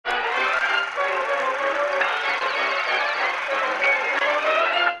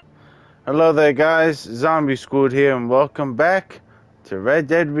Hello there guys, Zombie Squad here and welcome back to Red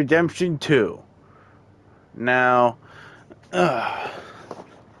Dead Redemption 2. Now,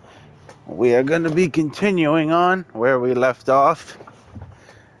 we are going to be continuing on where we left off,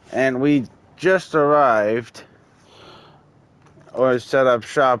 and we just arrived, or set up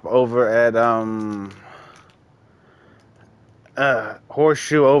shop over at,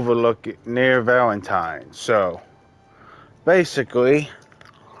 Horseshoe Overlook near Valentine. So, basically,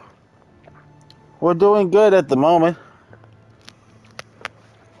 we're doing good at the moment,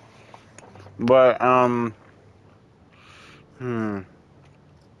 but, oh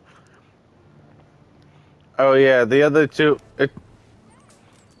yeah, the other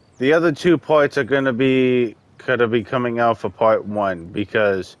two parts are gonna be coming out for part one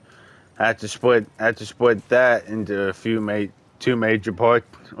because I had to split that into two major parts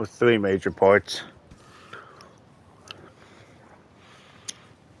or three major parts.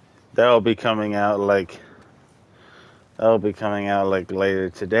 That'll be coming out like later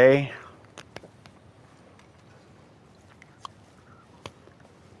today.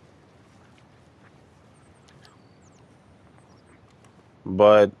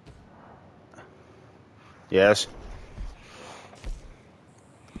 But yes.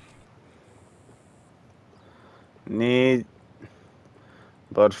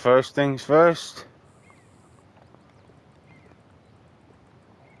 But first things first.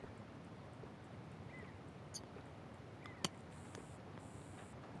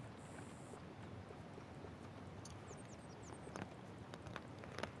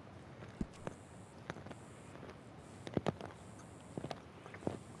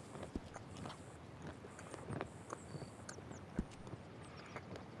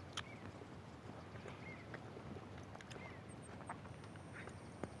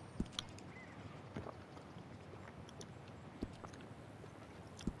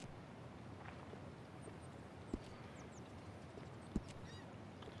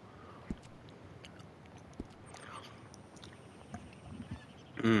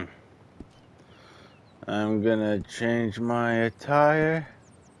 I'm gonna change my attire.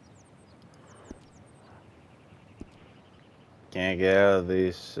 Can't get out of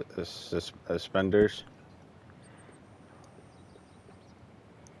these suspenders.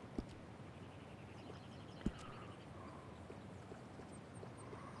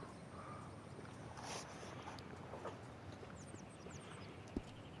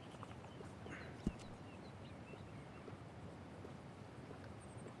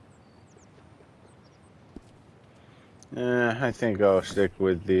 I think I'll stick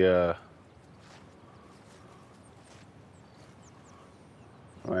with the,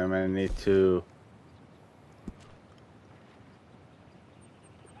 wait a minute, I need to...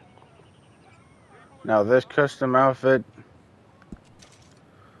 Now this custom outfit,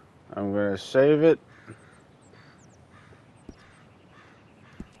 I'm gonna save it.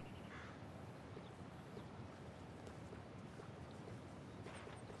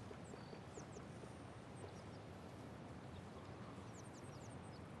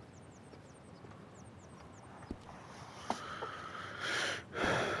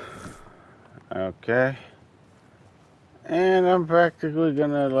 Okay. And I'm practically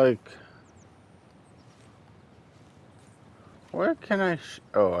gonna, like... Where can I...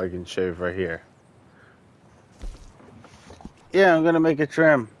 Oh, I can shave right here. Yeah, I'm gonna make a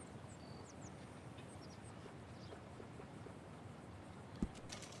trim.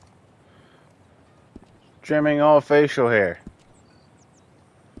 Trimming all facial hair.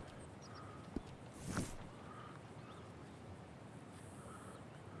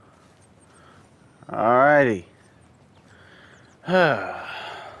 Alrighty.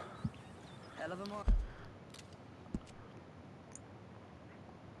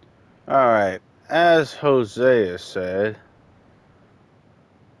 Alright. As Hosea said,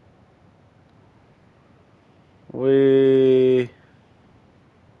 we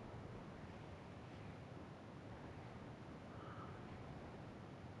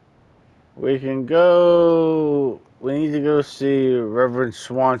can go... We need to go see Reverend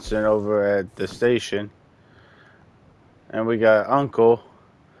Swanson over at the station. And we got Uncle.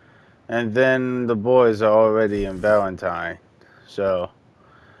 And then the boys are already in Valentine. So,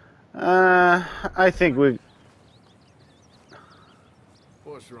 I think we...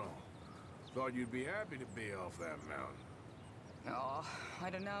 What's wrong? Thought you'd be happy to be off that mountain. Oh,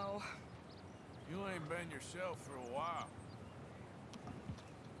 I don't know. You ain't been yourself for a while.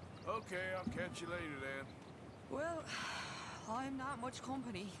 Okay, I'll catch you later then. Well, I'm not much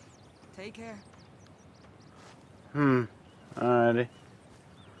company. Take care. Alrighty.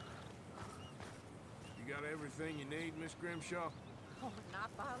 You got everything you need, Miss Grimshaw? Oh,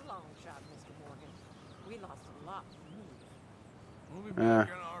 not by a long shot, Mr. Morgan. We lost a lot to move. We'll be back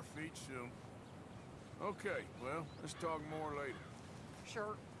on our feet soon. Okay, well, let's talk more later.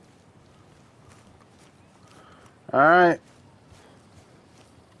 Sure. All right,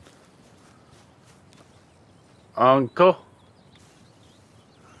 Uncle.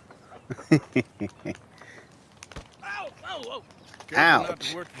 Ow! Oh, oh! Careful not Ouch.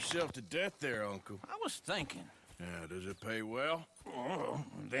 to work yourself to death there, Uncle. I was thinking. Yeah, does it pay well? Oh,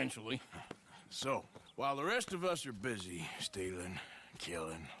 eventually. So, while the rest of us are busy stealing,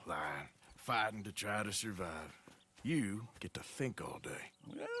 killing, lying, fighting to try to survive, you get to think all day.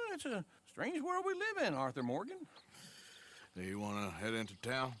 Well, it's a strange world we live in, Arthur Morgan. Do you want to head into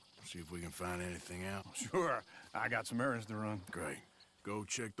town? See if we can find anything out? Sure, I got some errands to run. Great. Go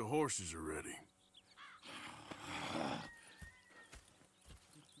check the horses are ready.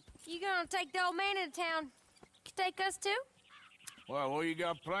 You gonna take the old man into town? Can take us too? Well, what you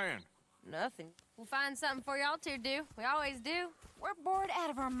got planned? Nothing. We'll find something for y'all to do. We always do. We're bored out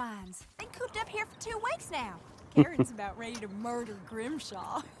of our minds. Been cooped up here for 2 weeks now. Karen's about ready to murder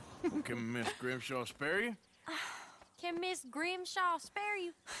Grimshaw. Can Miss Grimshaw spare you? Can Miss Grimshaw spare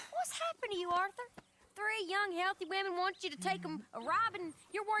you? What's happened to you, Arthur? 3 young, healthy women want you to take them a robbing.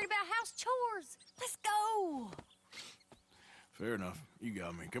 You're worried about house chores. Let's go. Fair enough. You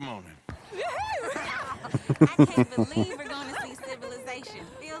got me. Come on then. I can't believe we're gonna see civilization.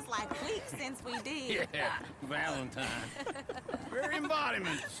 Feels like weeks since we did. Yeah, Valentine. Very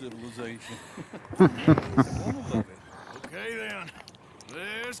embodiment of civilization. Okay then.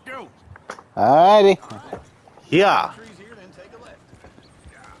 Let's go. All righty. Yeah. Trees here, then take a left.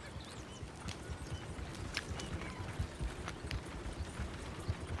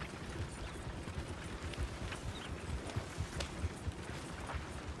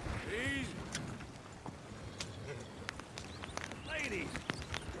 Easy. Ladies,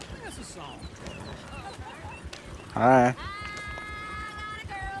 sing us a song. All right.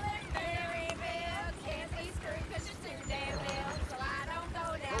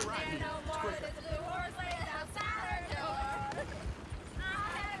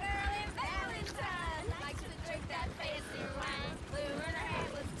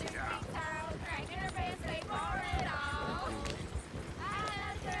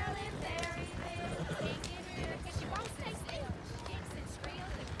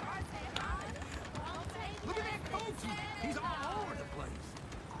 Look at that coach. He's all over the place.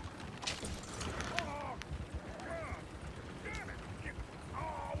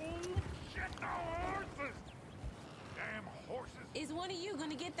 Damn horses. Is one of you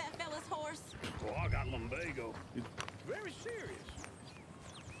gonna get that fella's horse? Oh, I got lumbago. It's very serious.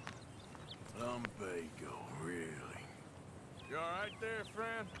 Lumbago, really? You all right there,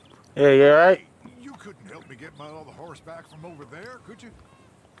 friend? Yeah, you all right? You couldn't help me get my other horse back from over there, could you?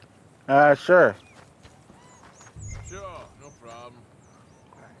 Sure. Sure, no problem.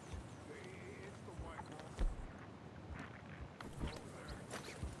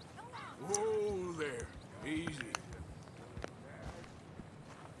 Whoa there. Easy.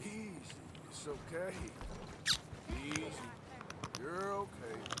 Easy. It's okay. Easy. You're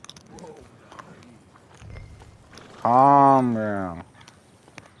okay. Whoa. Calm down.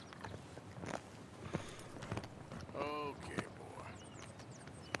 Okay, boy.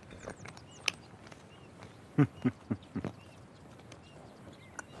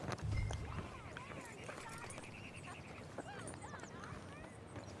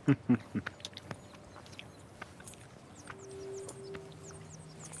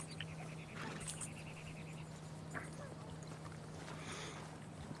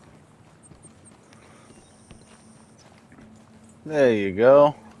 There you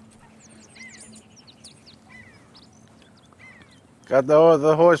go. Got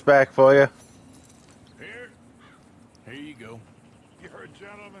the horse back for you. Here you go. You're a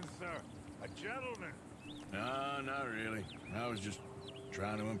gentleman, sir. A gentleman. No, not really. I was just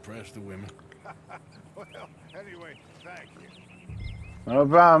trying to impress the women. Well, anyway, thank you. No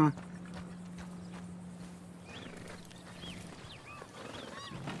problem.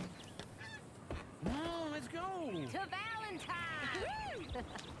 No, let's go. To Valentine.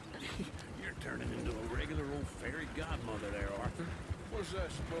 You're turning into a regular old fairy godmother there, Arthur. What's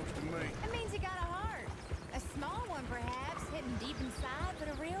that supposed to mean? It means you got a heart. A small one, perhaps, hidden deep inside, but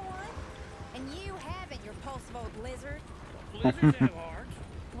a real one. And you haven't, you repulsive old lizard. Blizzards have hearts.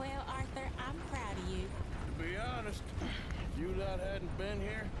 Well, Arthur, I'm proud of you. To be honest, if you lot hadn't been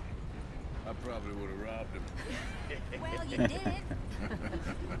here, I probably would have robbed him. Well, you did.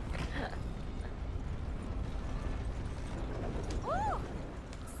 Woo!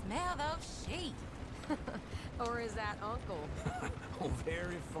 Smell those sheep. Or is that Uncle? Oh,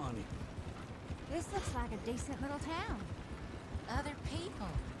 very funny. This looks like a decent little town. Other people,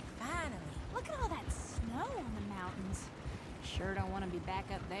 finally. Look at all that snow on the mountains. Sure don't want to be back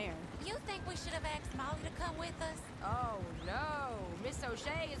up there. You think we should have asked Molly to come with us? Oh, no. Miss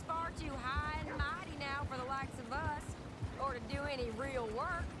O'Shea is far too high and mighty now for the likes of us. Or to do any real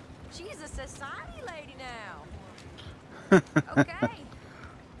work. She's a society lady now. Okay.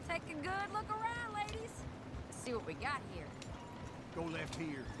 Take a good look around, ladies. Let's see what we got here. Go left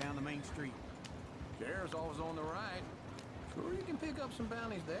here, down the main street. Sheriff's always on the right. Sure you can pick up some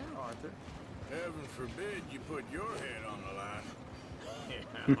bounties there, Arthur. Heaven forbid you put your head on the line.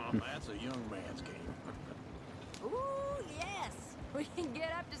 Yeah, that's a young man's game. Ooh, yes. We can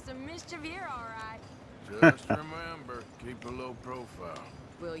get up to some mischief here, all right. Just remember, keep a low profile.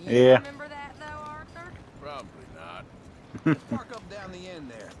 Will you Yeah. remember that, though, Arthur? Probably not. Let's park up down the end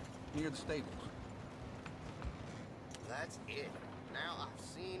there, near the stables. That's it. Now I've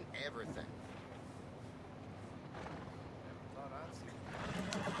seen everything. Thought I'd see.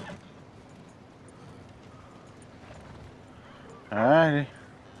 Alrighty.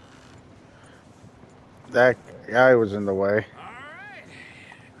 That guy was in the way. All right.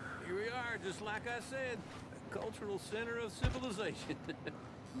 Here we are, just like I said. A cultural center of civilization.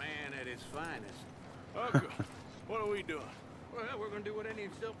 Man at its finest. Uncle, what are we doing? Well, we're gonna do what any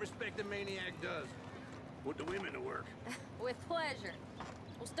self-respecting maniac does. Put the women to work. With pleasure.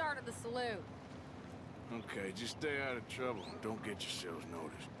 We'll start at the saloon. Okay, just stay out of trouble. Don't get yourselves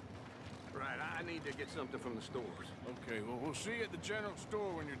noticed. Right, I need to get something from the stores. Okay, well, we'll see you at the general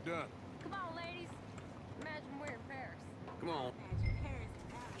store when you're done. Come on, ladies. Imagine we're in Paris. Come on.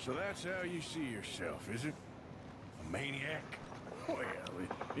 So that's how you see yourself, is it? A maniac? Well,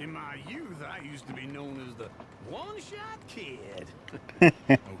 in my youth, I used to be known as the one-shot kid.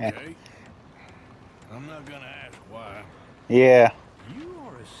 Okay. I'm not gonna ask why. Yeah. You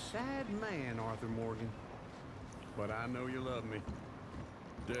are a sad man, Arthur Morgan. But I know you love me.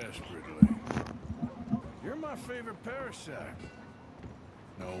 Desperately. You're my favorite parasite.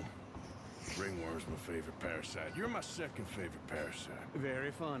 No. Ringworm's my favorite parasite. You're my second favorite parasite.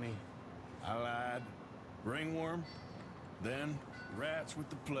 Very funny. I lied. Ringworm. Then rats with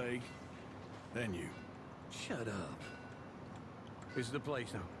the plague. Then you. Shut up. This is the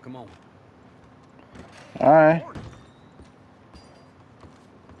place now. Come on. Alright.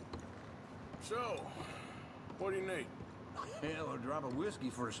 So, what do you need? Hell, a drop of whiskey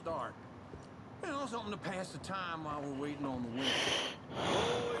for a start. You know, something to pass the time while we're waiting on the wind.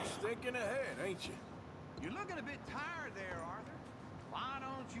 Always thinking ahead, ain't you? You're looking a bit tired there, Arthur. Why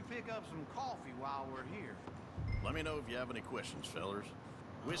don't you pick up some coffee while we're here? Let me know if you have any questions, fellers.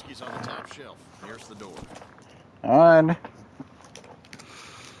 Whiskey's on the top shelf, nearest the door. Alright.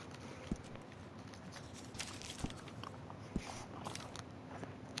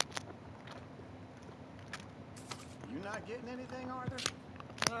 You not getting anything, Arthur?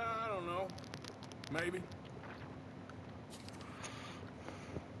 I don't know. Maybe.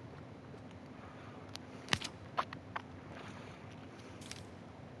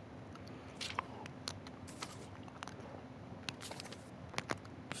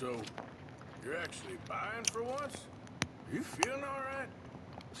 So, you're actually buying for once? You feeling all right?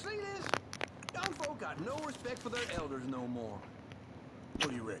 See this? Young folk got no respect for their elders no more. What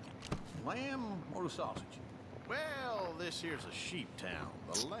do you reckon? Lamb or the sausage? Well, this here's a sheep town.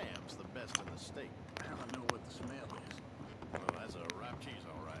 The lamb's the best in the state. I don't know what the smell is. Well, that's a ripe cheese,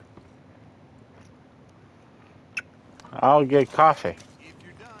 all right. I'll get coffee. If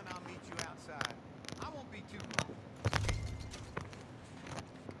you're done, I'll meet you outside. I won't be too long.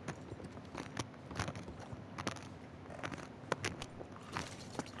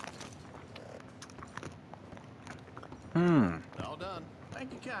 All done.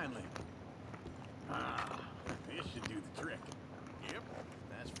 Thank you kindly. Ah, this should do the trick. Yep,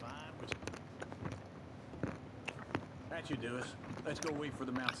 that's fine. That should do us. Let's go wait for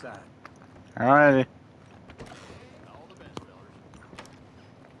them outside. Alrighty. All the best, fellers.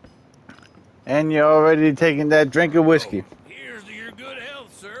 And you're already taking that drink of whiskey. Here's to your good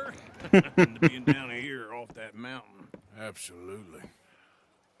health, sir. And to being down here off that mountain. Absolutely.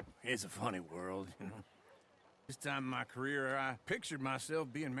 It's a funny world, you know. This time in my career, I pictured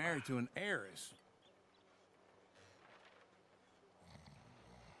myself being married to an heiress.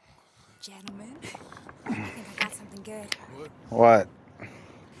 Gentlemen, I think I got something good. What? I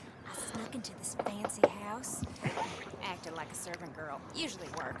snuck into this fancy house. Acted like a servant girl. Usually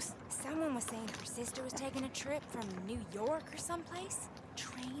works. Someone was saying her sister was taking a trip from New York or someplace.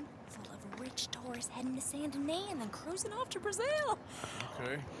 Train full of rich tourists heading to Saint Denis and then cruising off to Brazil.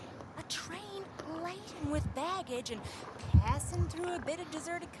 Okay. A train laden with baggage and passing through a bit of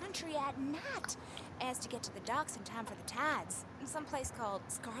deserted country at night as to get to the docks in time for the tides in some place called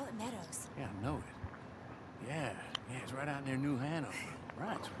Scarlet Meadows. Yeah, I know it. Yeah, it's right out near New Hanover.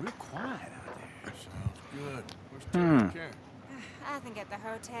 Right, it's real quiet out there. Sounds good. Where's Terry Karen? I think at the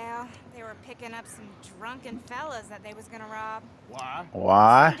hotel, they were picking up some drunken fellas that they was gonna rob. Why?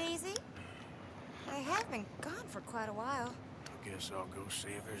 Why? Seemed easy. They have been gone for quite a while. I guess I'll go see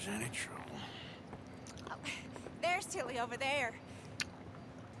if there's any trouble. Oh, there's Tilly over there.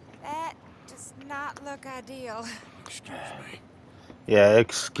 That does not look ideal. Excuse me. Yeah,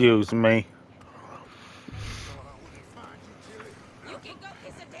 excuse me. You can go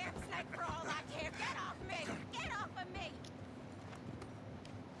kiss a damn snake for all I care. Get off me! Get off of me!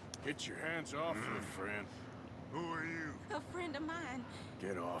 Get your hands off her, friend. Who are you? A friend of mine.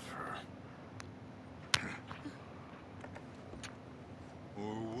 Get off her.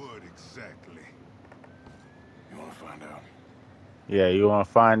 Or what exactly? You want to find out? Yeah, you want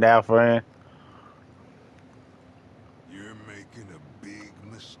to find out, friend? You're making a big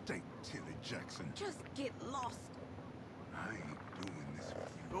mistake, Tilly Jackson. Just get lost. I ain't doing this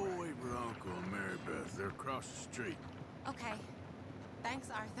with you. Go wait with Uncle and Mary Beth. They're across the street. Okay. Thanks,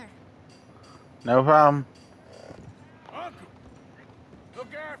 Arthur. No problem. Uncle!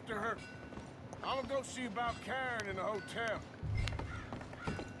 Look after her. I'm gonna go see about Karen in the hotel.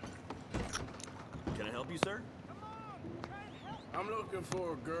 Can I help you, sir? I'm looking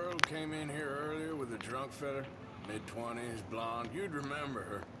for a girl who came in here earlier with a drunk fella. Mid-20s, blonde. You'd remember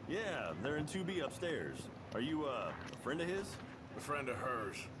her. Yeah, they're in 2B upstairs. Are you, a friend of his? A friend of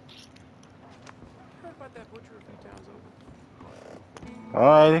hers. Heard about that butcher a few towns over.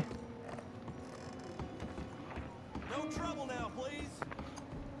 Alrighty. No trouble now, please.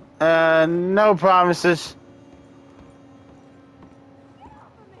 No promises.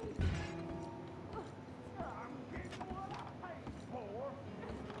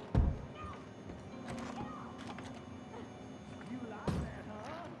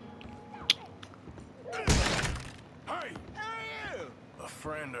 A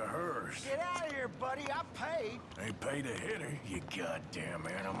friend of hers. Get out of here, buddy. I paid. Ain't paid to hit her, you goddamn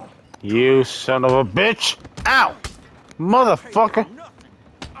animal. You son of a bitch. Ow! Motherfucker. You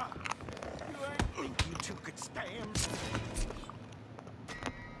ain't think you two could stand.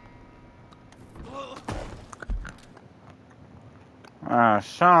 Ah,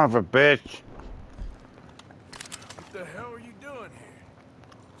 son of a bitch. What the hell are you doing here?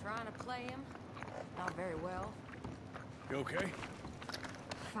 Trying to play him. Not very well. You okay?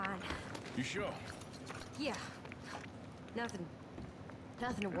 Fine. You sure? Yeah. Nothing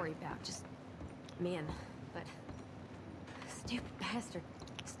to worry about. Just men. But stupid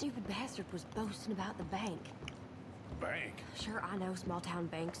bastard was boasting about the bank. Bank? Sure, I know small town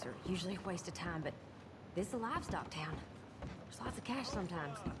banks are usually a waste of time, but this is a livestock town. There's lots of cash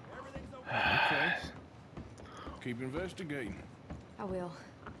sometimes. Okay. Keep investigating. I will.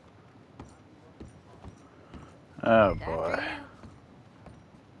 Oh After boy. you.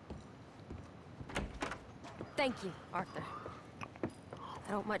 Thank you, Arthur.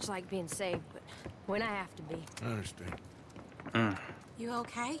 I don't much like being saved, but when I have to be. I understand. You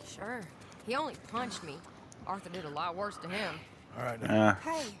okay? Sure. He only punched me. Arthur did a lot worse to him. All right, now.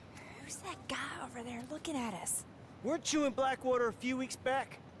 Hey, who's that guy over there looking at us? Weren't you in Blackwater a few weeks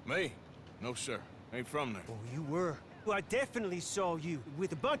back? Me? No, sir. Ain't from there. Oh, you were. Well, I definitely saw you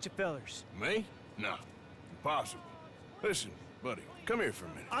with a bunch of fellers. Me? No. Impossible. Listen, buddy, come here for a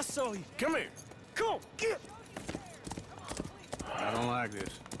minute. I saw you. Come here. Come on, get! I don't like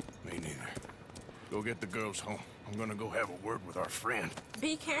this. Me neither. Go get the girls home. I'm gonna go have a word with our friend.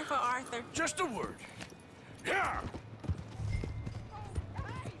 Be careful, Arthur. Just a word. Yeah!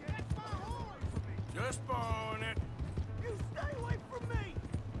 Just borrowing it. You stay away from me.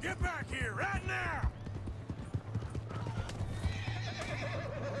 Get back here right now!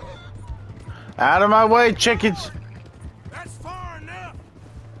 Out of my way, chickens. That's far enough!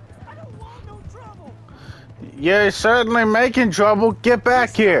 I don't want no trouble. You're certainly making trouble. Get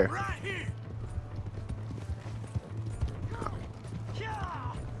back here. Right here!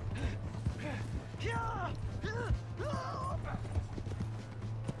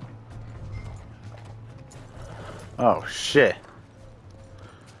 Oh shit.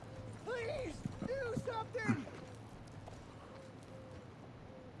 Please do something.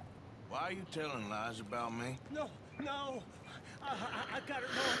 Why are you telling lies about me? No. I got it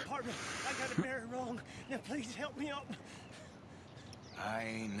wrong, partner. I got it very wrong. Now, please help me up. I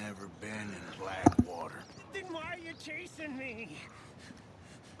ain't never been in Blackwater. Then why are you chasing me?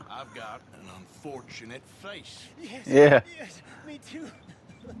 I've got an unfortunate face. Yes. Yeah. Yes, me too.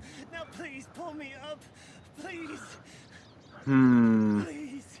 Now please pull me up. Please. Hmm.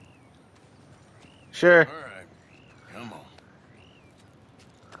 Please. Sure. All right. Come on.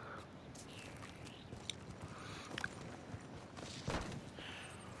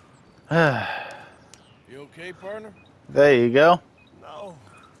 You okay, partner? There you go. No.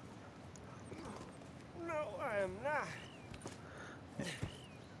 No, I am not.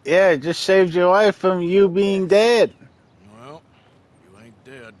 Yeah, it just saved your life from you being dead. Well, you ain't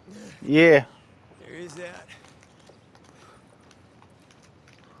dead. Yeah. There is that.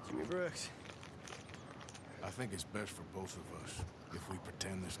 Jimmy Brooks. I think it's best for both of us if we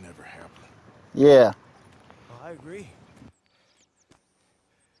pretend this never happened. Yeah. Oh, I agree.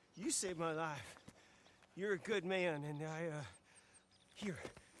 You saved my life. You're a good man, and here.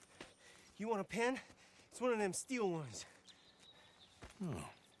 You want a pen? It's one of them steel ones. Oh.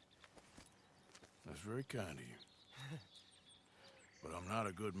 That's very kind of you. But I'm not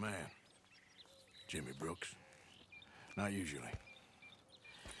a good man, Jimmy Brooks. Not usually.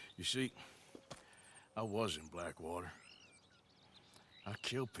 You see, I was in Blackwater. I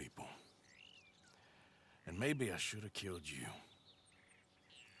killed people. And maybe I should have killed you.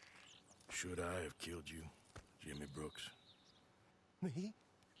 Should I have killed you, Jimmy Brooks? Me?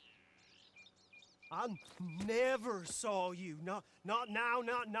 I never saw you. Not now,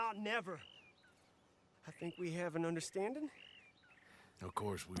 not never. I think we have an understanding. Of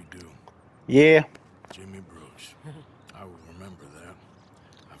course we do. Yeah. Jimmy Brooks. I will remember that.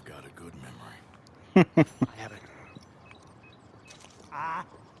 I've got a good memory. I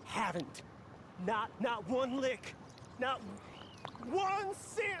haven't. Not one lick. Not 1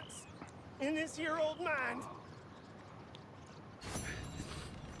 cent in this here old mind.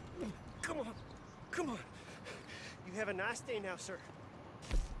 Come on. Come on. You have a nice day now, sir.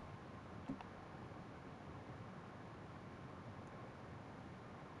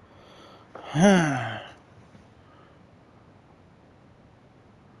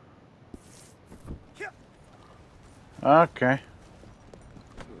 Okay.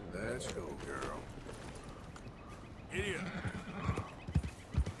 Let's go, girl. Idiot.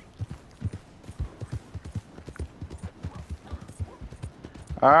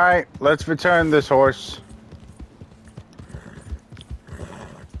 All right, let's return this horse.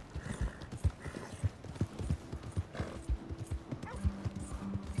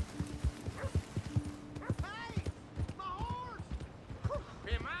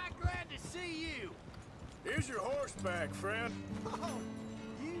 Am I glad to see you? Here's your horse back, friend. Oh,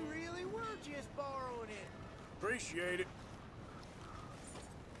 you really were just borrowing it. Appreciate it.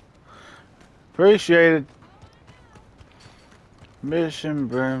 Appreciate it. Mission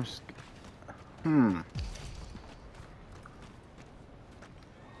Brims.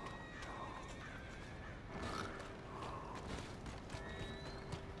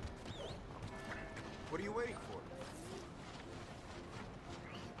 What are you waiting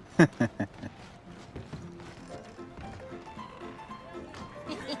for?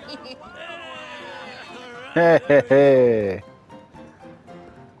 Hey, hey, hey.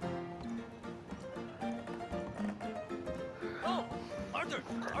 Oh, Arthur!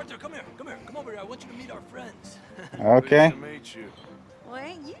 Arthur, come here. Come here. Come over here. I want you to meet our friends. Okay. Pleased to meet you. Well,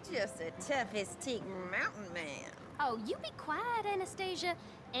 ain't you just the toughest teak mountain man? Oh, you be quiet, Anastasia.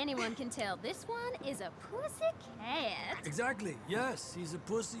 Anyone can tell this one is a pussy cat. Exactly. Yes, he's a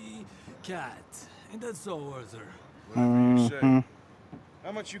pussy cat. Ain't that so, Arthur? Whatever you say.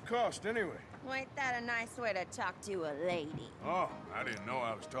 How much you cost, anyway? Well, ain't that a nice way to talk to a lady? Oh, I didn't know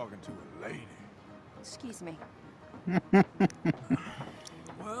I was talking to a lady. Excuse me.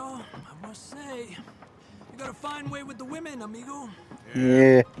 Well, I must say, you got a fine way with the women, amigo.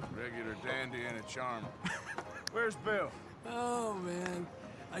 Yeah. Regular dandy and a charmer. Where's Bill? Oh, man.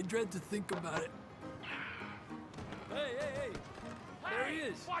 I dread to think about it. Hey, hey, hey! There he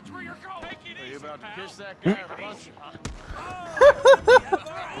is! Watch where you're going. Take it Are easy, you about to pal. kiss that guy or punch him?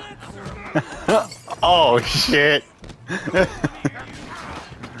 Oh shit.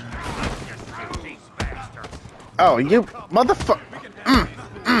 Oh, you motherfucker.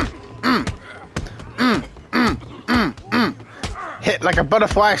 Hit like a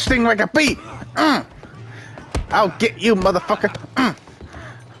butterfly, sting like a bee. I'll get you, motherfucker.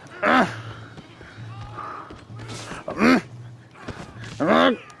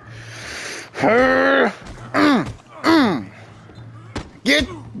 Get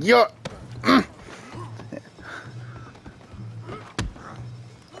your.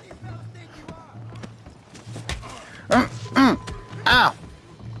 Ow.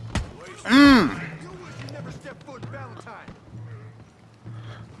 Never step foot in Valentine.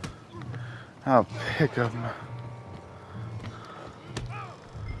 I'll pick up my.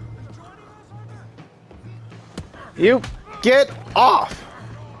 You get off!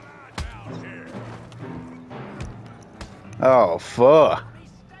 Oh, fuck.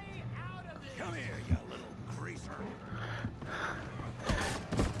 Come here, you little greaser.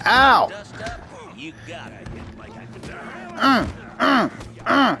 Ow! Dust up, you gotta hit like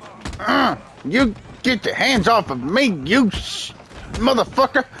You get your hands off of me, you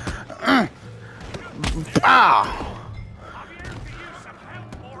motherfucker! Ow!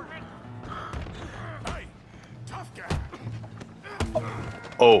 Hey, tough guy.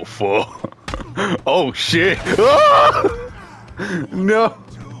 Oh, fuck. Oh, shit. Ah! No.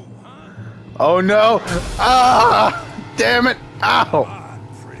 Oh, no. Ah! Damn it. Ow.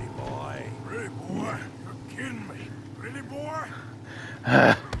 Pretty boy. Pretty boy? You're kidding me. Pretty boy?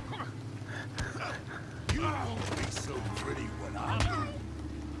 You won't be so pretty when I'm...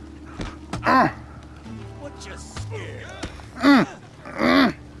 What you scared?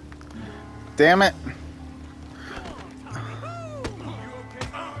 Damn it.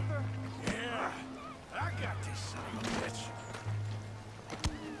 Yeah, I got this son of a bitch.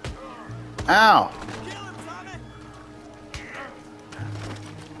 Ow.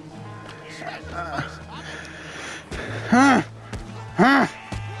 Huh. Huh.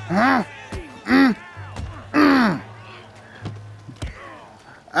 Huh.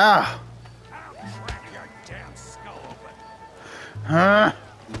 Ow. Crack your damn skull open. Huh.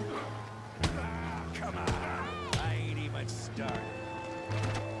 Come on, I ain't even started.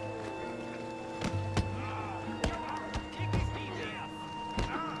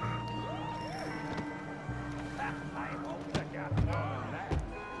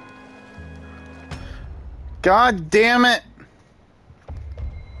 God damn it.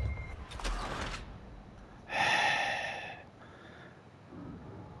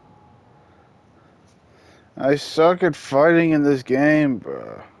 I suck at fighting in this game,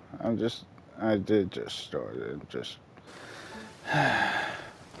 bro. I did just start it. Just.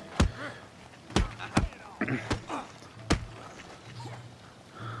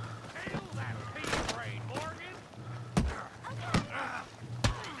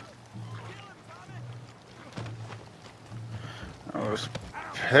 I was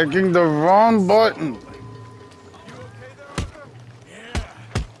picking the wrong button. Yeah,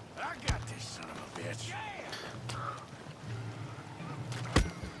 I got this son of a bitch.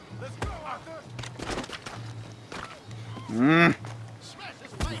 Let's go, Arthur. Smash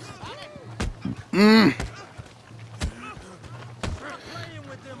his face, Tommy. Stop playing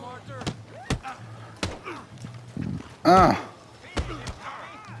with them, Arthur.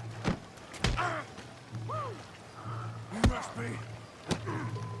 You must be.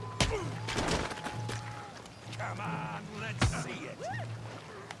 Come on, let's see it.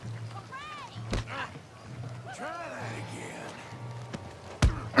 Try that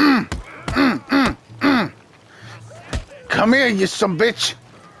again. Come here, you some bitch.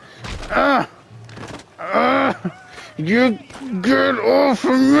 You get off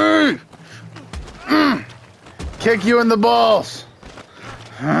of me. Kick you in the balls.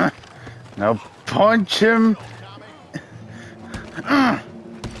 Now punch him.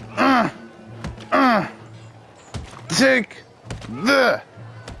 Take the.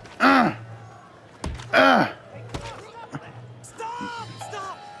 Stop!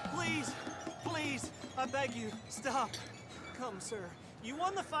 Stop! Please! Please! I beg you, stop. Come, sir. You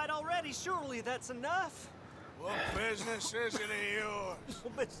won the fight already. Surely that's enough. What business is it of yours? No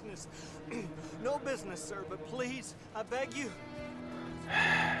business. No business, sir, but please, I beg you.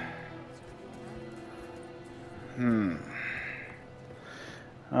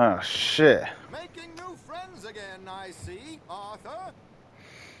 Oh, shit. Making new friends again, I see, Arthur.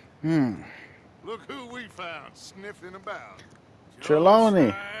 Look who we found sniffing about.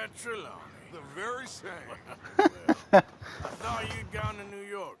 Trelawney. Josiah Trelawney. The very same. I thought you'd gone to New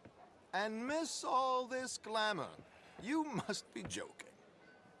York. And miss all this glamour. You must be joking.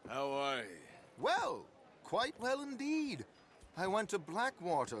 How are you? Well, quite well indeed. I went to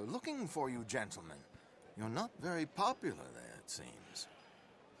Blackwater looking for you gentlemen. You're not very popular there, it seems.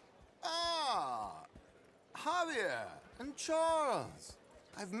 Ah, Javier and Charles.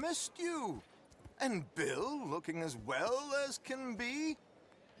 I've missed you. And Bill looking as well as can be.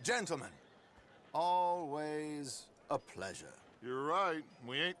 Gentlemen, always a pleasure. You're right.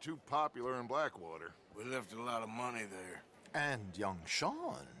 We ain't too popular in Blackwater. We left a lot of money there. And young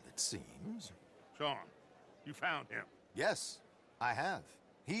Sean, it seems. Sean, you found him. Yes, I have.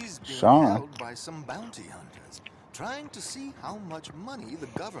 He's being Sean? held by some bounty hunters, trying to see how much money the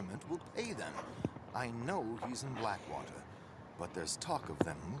government will pay them. I know he's in Blackwater, but there's talk of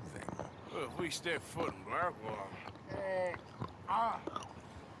them moving. Well, if we step foot in Blackwater...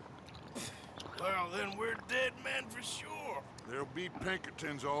 well, then we're dead men man for sure. There'll be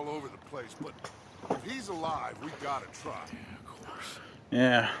Pinkertons all over the place, but if he's alive, we gotta try. Yeah, of course.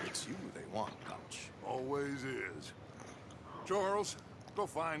 Yeah. It's you they want, Pouch. Always is. Charles, go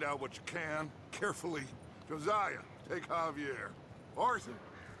find out what you can, carefully. Josiah, take Javier. Arthur,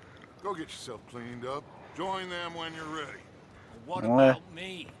 go get yourself cleaned up. Join them when you're ready. What about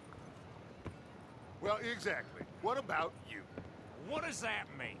me? Well, exactly. What about you? What does that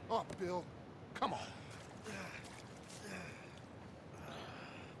mean? Oh, Bill, come on.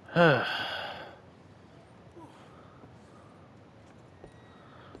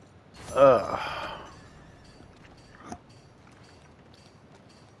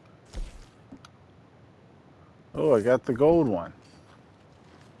 Oh, I got the gold one.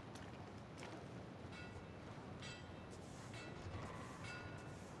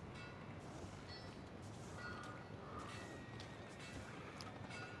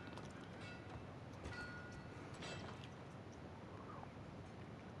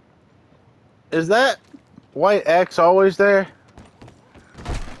 Is that white X always there?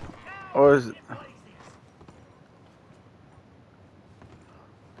 Or is it...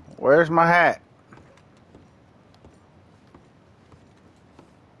 Where's my hat?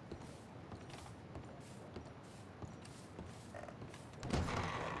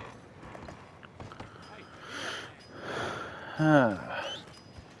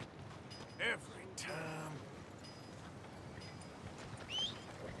 Every time.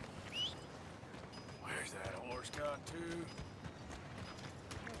 Where's that horse got to?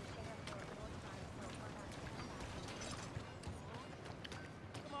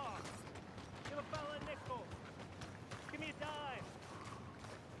 Come on. Give a fella a nickel. Give me a dime.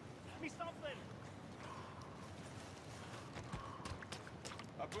 Give me something.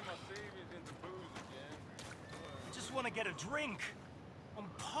 I put my savings into booze again. I just want to get a drink. I'm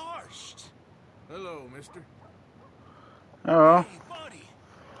parched. Hello, mister. Oh. Hey, buddy.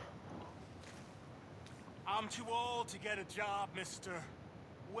 I'm too old to get a job, mister.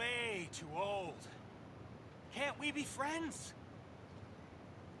 Way too old. Can't we be friends?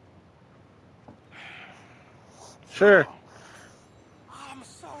 Sure. I'm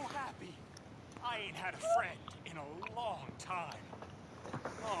so happy. I ain't had a friend in a long time.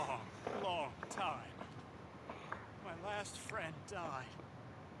 Long time. My last friend died.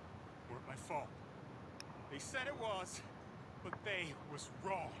 Weren't my fault. They said it was, but they was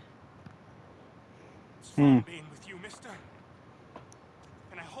wrong. It's fun being with you, mister.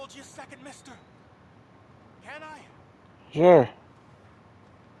 Can I hold you a second, mister? Can I? Sure.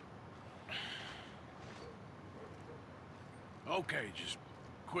 Okay, just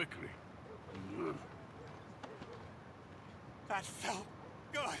quickly. That felt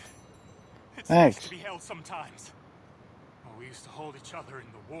good. It's Thanks. nice to be held sometimes. Oh, we used to hold each other in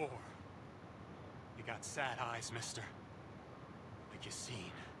the war. You got sad eyes, mister. Like you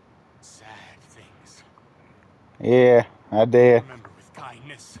seen sad things. Yeah, I did. Remember with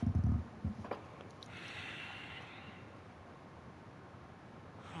kindness.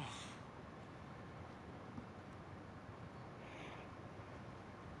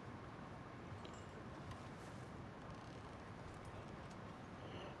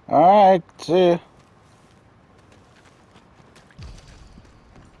 Alright, see ya.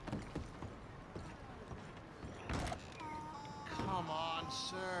 Come on,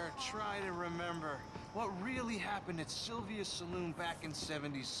 sir. Try to remember what really happened at Sylvia's Saloon back in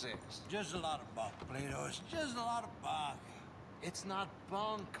 '76. Just a lot of bunk, Plato. It's just a lot of bunk. It's not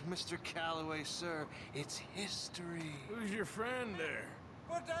bunk, Mr. Calloway, sir. It's history. Who's your friend there?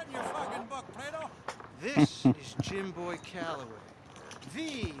 Put that in your fucking book, Plato. This is Jim Boy Calloway.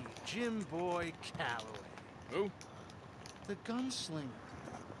 The Jim Boy Calloway. Who? The gunslinger.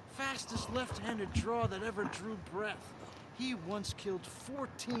 Fastest left-handed draw that ever drew breath. He once killed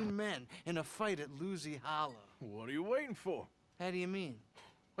 14 men in a fight at Lucy Hollow. What are you waiting for? How do you mean?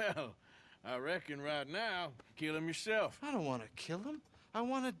 Well, I reckon right now, kill him yourself. I don't want to kill him. I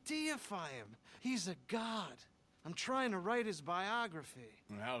want to deify him. He's a god. I'm trying to write his biography.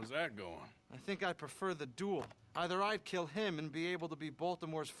 And how's that going? I think I prefer the duel. Either I'd kill him and be able to be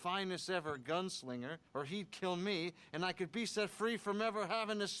Baltimore's finest ever gunslinger, or he'd kill me and I could be set free from ever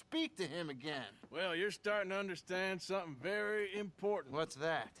having to speak to him again. Well, you're starting to understand something very important. What's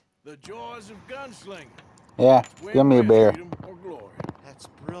that? The joys of gunslinging. Yeah, give me a beer. Freedom or glory. That's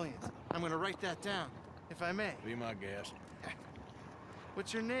brilliant. I'm gonna write that down, if I may. Be my guest.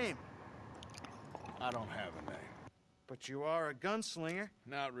 What's your name? I don't have a name. But you are a gunslinger.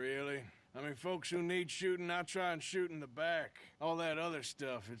 Not really. I mean, folks who need shooting, I try and shoot in the back. All that other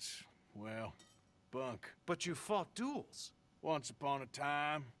stuff, it's, well, bunk. But you fought duels. Once upon a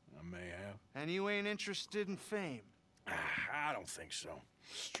time, I may have. And you ain't interested in fame? I don't think so.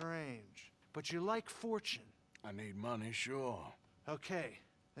 Strange. But you like fortune. I need money, sure. Okay.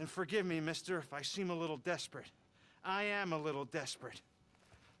 Then forgive me, mister, if I seem a little desperate. I am a little desperate.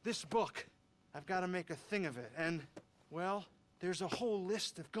 This book, I've got to make a thing of it, and, well, there's a whole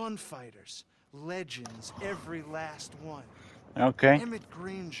list of gunfighters. Legends, every last one. Okay. Emmett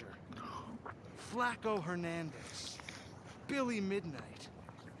Granger, Flaco Hernandez, Billy Midnight,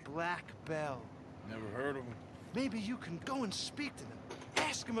 Black Bell. Never heard of him. Maybe you can go and speak to them.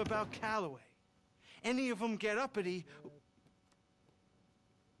 Ask them about Calloway. Any of them get uppity,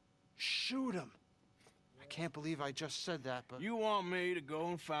 shoot them. I can't believe I just said that, but... You want me to go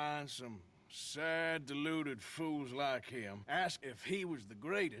and find some sad, deluded fools like him, ask if he was the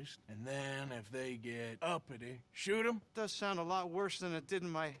greatest, and then if they get uppity, shoot him? Does sound a lot worse than it did in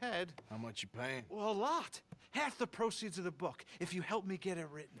my head. How much you paying? Well, a lot. Half the proceeds of the book, if you help me get it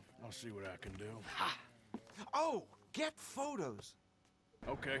written. I'll see what I can do. Ha! Oh, get photos.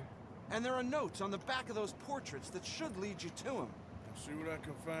 Okay. And there are notes on the back of those portraits that should lead you to him. I'll see what I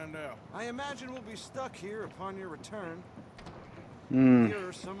can find out. I imagine we'll be stuck here upon your return. Here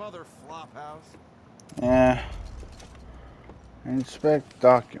or some other flop house. Yeah. Inspect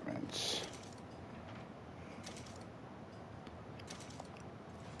documents.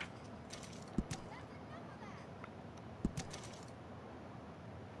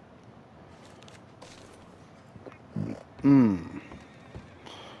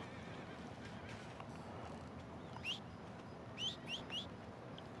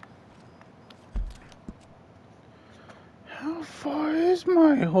 How far is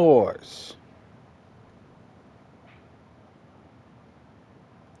my horse?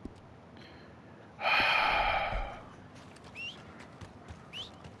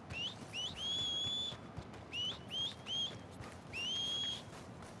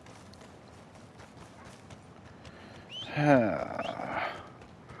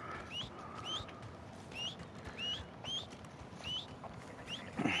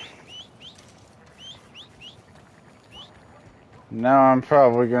 Now I'm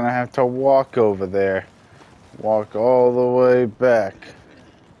probably gonna have to walk over there. Walk all the way back.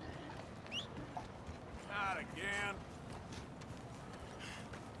 Not again.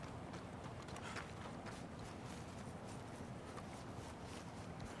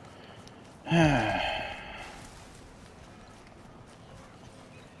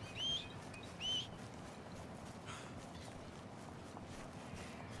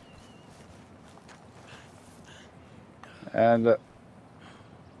 And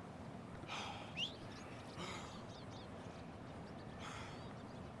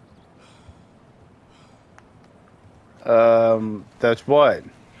that's what?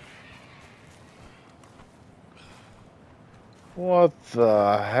 What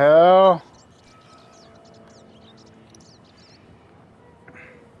the hell?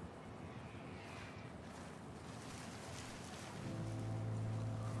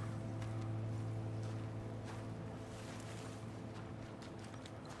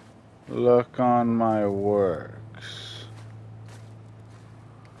 Look on my works.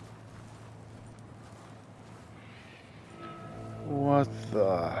 What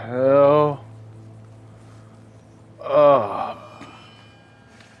the hell? Ugh.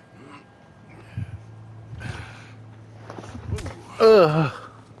 Ugh.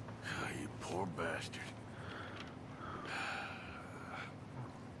 You poor bastard.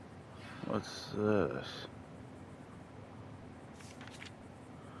 What's this?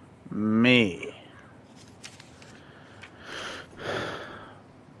 Me.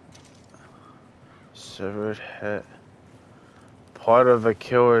 Severed head. Part of a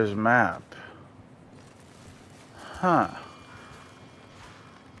killer's map. Huh.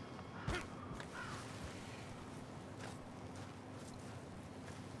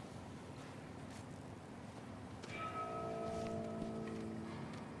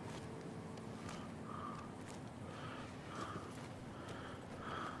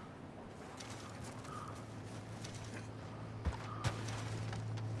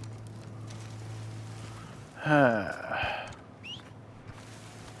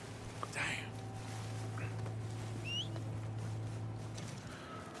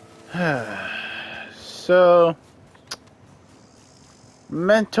 So,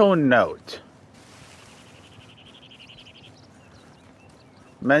 mental note.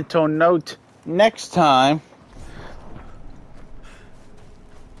 Mental note, next time,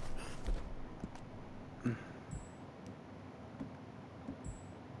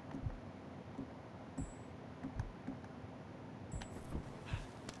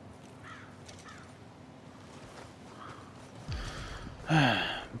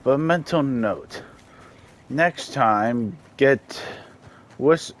 But mental note. Next time,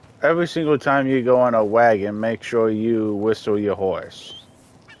 every single time you go on a wagon, make sure you whistle your horse.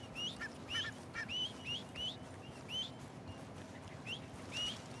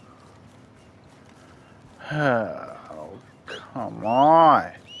 Oh, come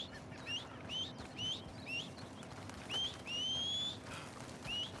on.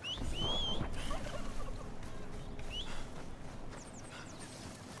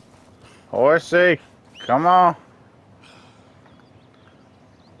 Horsey, come on.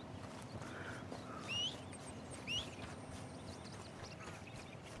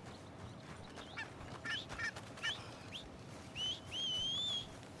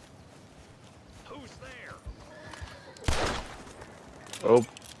 Who's there? Oh.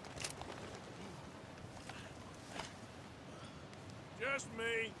 Just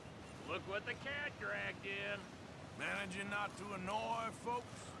me. Look what the cat dragged in. Managing not to annoy folks.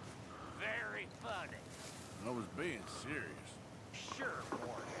 Very funny. I was being serious. Sure, Morgan.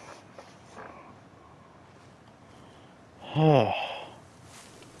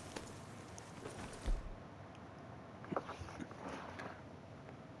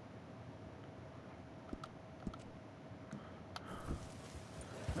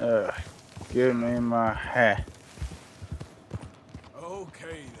 Give me my hat.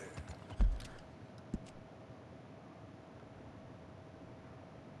 Okay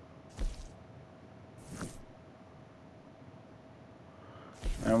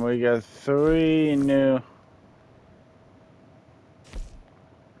then. And we got 3 new.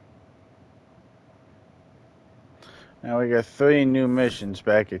 Now we got 3 new missions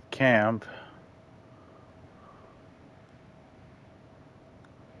back at camp.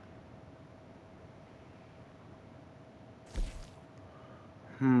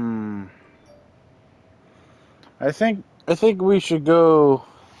 I think we should go.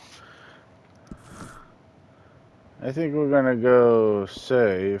 I think we're gonna go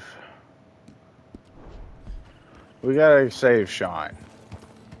save. We gotta save Sean.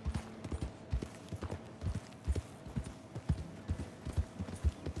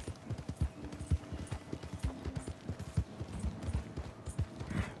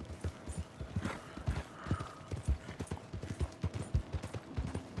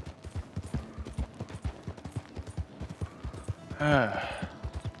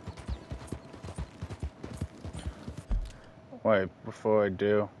 Wait, before I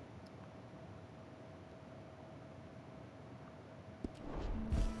do.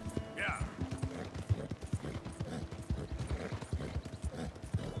 Yeah.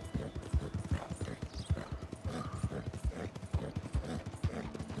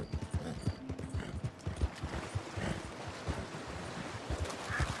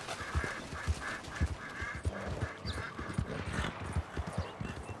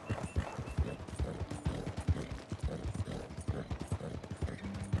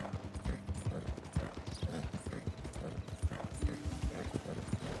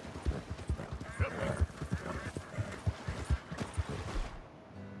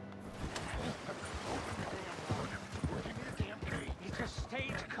 It's a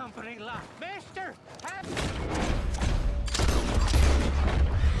stage company lot. Mister,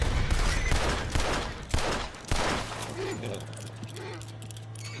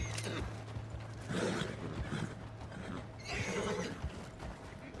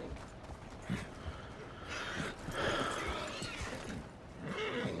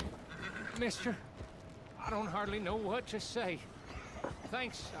 Mister, I don't hardly know what to say.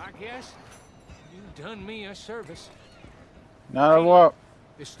 Thanks, I guess. You done me a service. Not a what?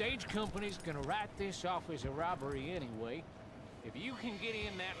 The stage company's gonna write this off as a robbery anyway. If you can get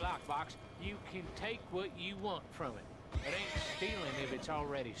in that lockbox, you can take what you want from it. It ain't stealing if it's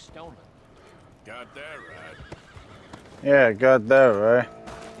already stolen. Got that right. Yeah, got that right.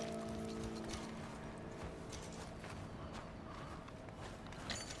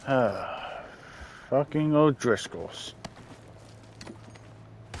 Fucking O'Driscolls.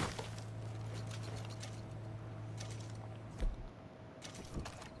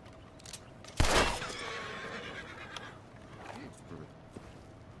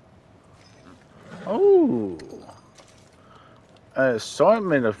 Oh, an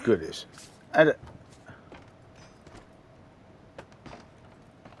assortment of goodies.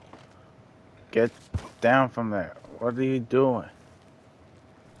 Get down from there. What are you doing?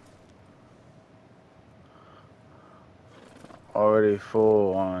 Already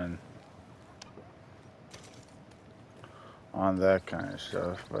full on that kind of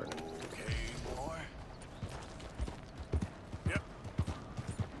stuff, but Okay, boy. Yep.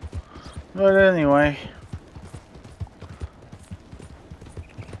 but anyway,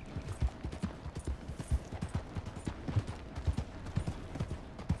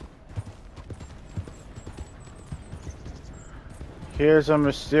 here's a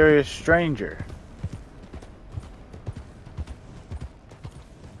mysterious stranger.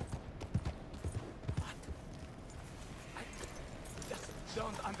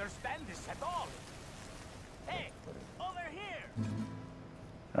 Don't understand this at all. Hey, over here.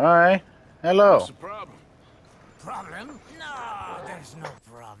 Alright. Hello. What's the problem? Problem? No, there's no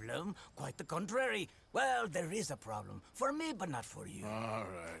problem. Quite the contrary. Well, there is a problem. For me, but not for you. All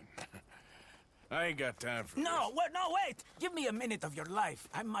right. I ain't got time for No, wait! Give me a minute of your life.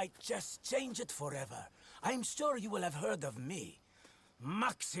 I might just change it forever. I'm sure you will have heard of me.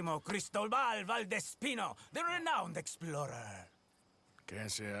 Maximo Cristobal Valdespino, the renowned explorer. Can't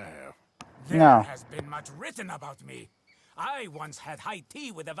say I have. There has been much written about me. I once had high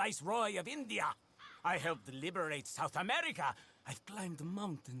tea with the Viceroy of India. I helped liberate South America. I've climbed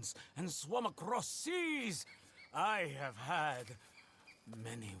mountains and swum across seas. I have had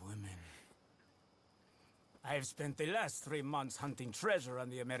many women. I've spent the last 3 months hunting treasure on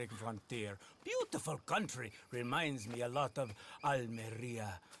the American frontier. Beautiful country. Reminds me a lot of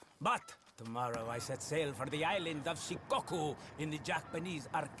Almeria. But tomorrow I set sail for the island of Shikoku in the Japanese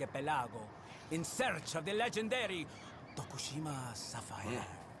archipelago in search of the legendary Tokushima sapphire.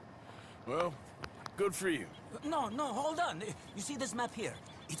 Well, good for you. No, hold on. You see this map here?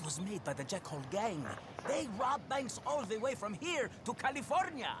 It was made by the Jack Hole gang. They rob banks all the way from here to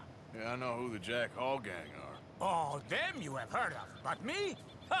California. Yeah, I know who the Jack Hall gang are. Oh, them you have heard of, but me?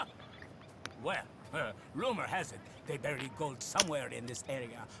 Huh. Well, rumor has it they buried gold somewhere in this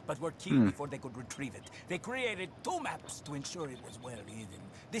area, but were killed before they could retrieve it. They created 2 maps to ensure it was well hidden.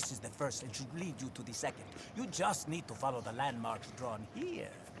 This is the first and should lead you to the second. You just need to follow the landmarks drawn here.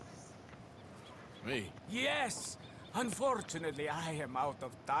 Me? Yes! Unfortunately, I am out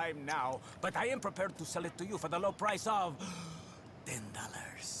of time now, but I am prepared to sell it to you for the low price of $10.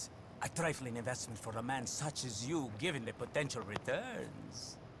 A trifling investment for a man such as you, given the potential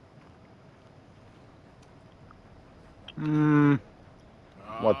returns.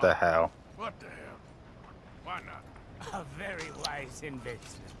 What the hell? What the hell? Why not? A very wise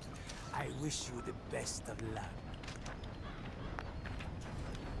investment. I wish you the best of luck.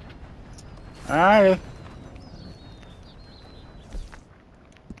 Alright.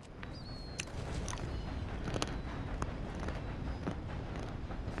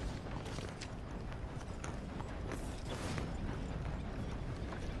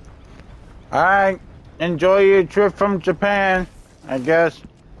 Alright. Enjoy your trip from Japan, I guess.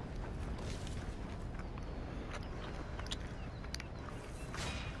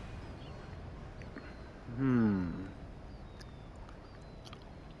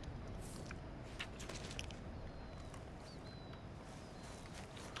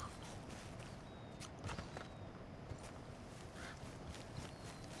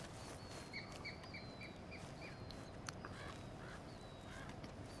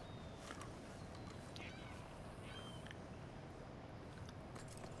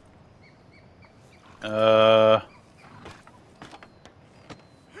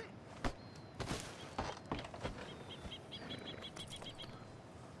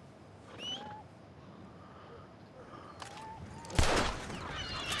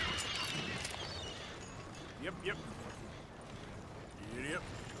 Yep. Yep.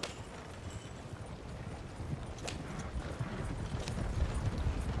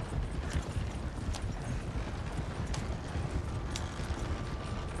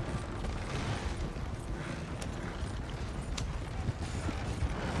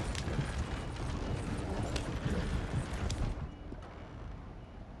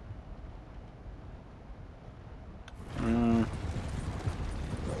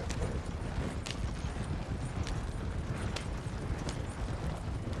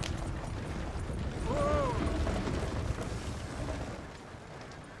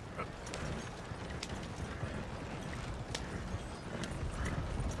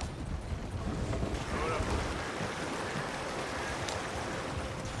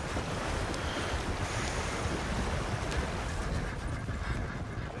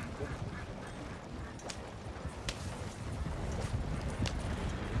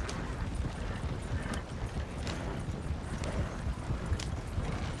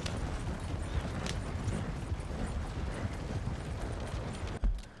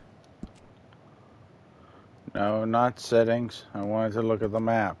 No, not settings. I wanted to look at the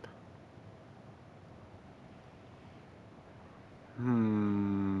map.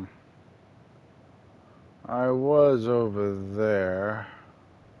 I was over there.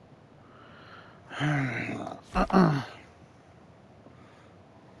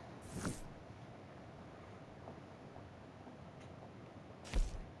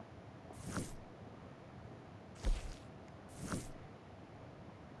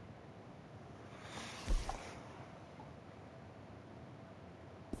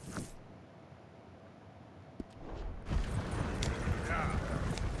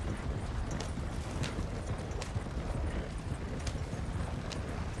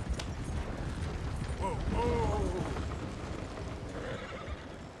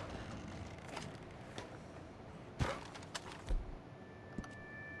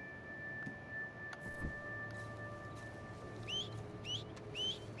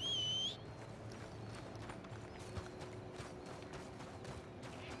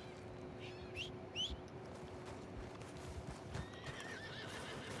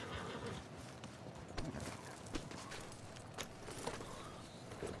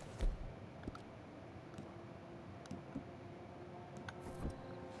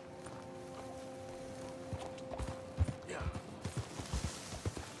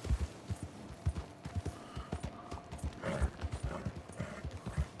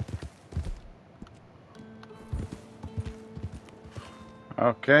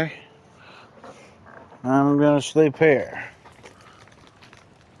 Okay. I'm gonna sleep here.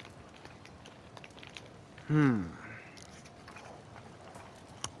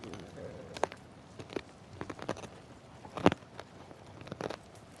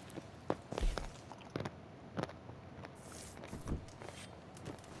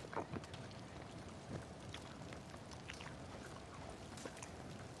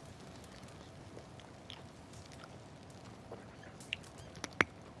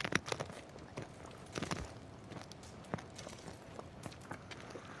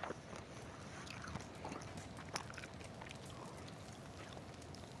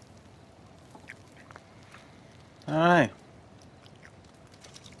 All right.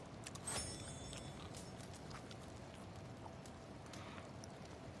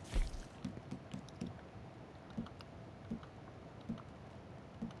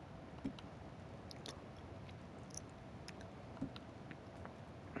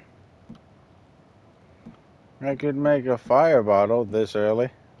 I could make a fire bottle this early.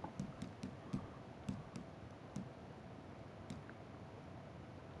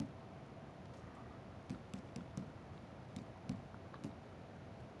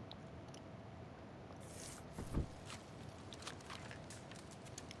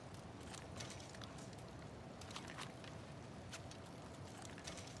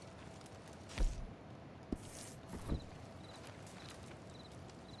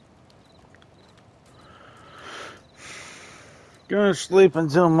 Gonna sleep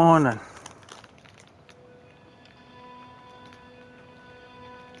until morning.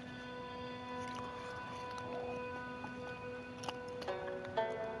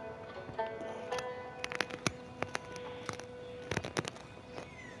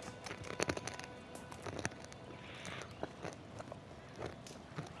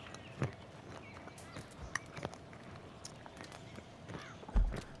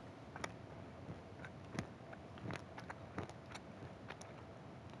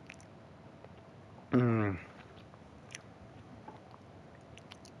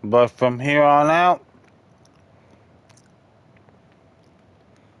 But from here on out,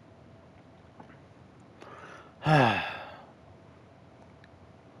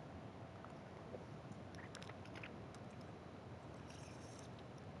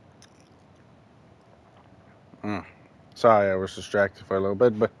 sorry, I was distracted for a little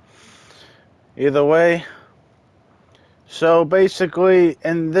bit, but either way, so basically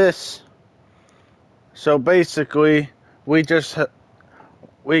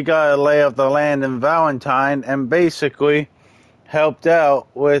we got a lay of the land in Valentine and basically helped out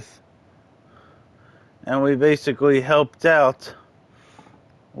with,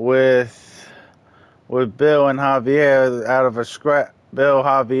 with Bill and Javier out of a scrap. Bill,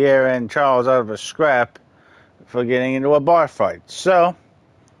 Javier, and Charles out of a scrap for getting into a bar fight. So,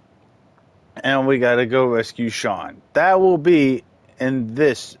 and we got to go rescue Sean. That will be in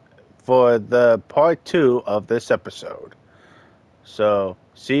this for the part 2 of this episode. So,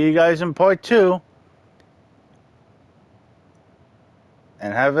 see you guys in part 2.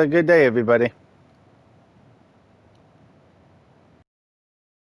 And have a good day, everybody.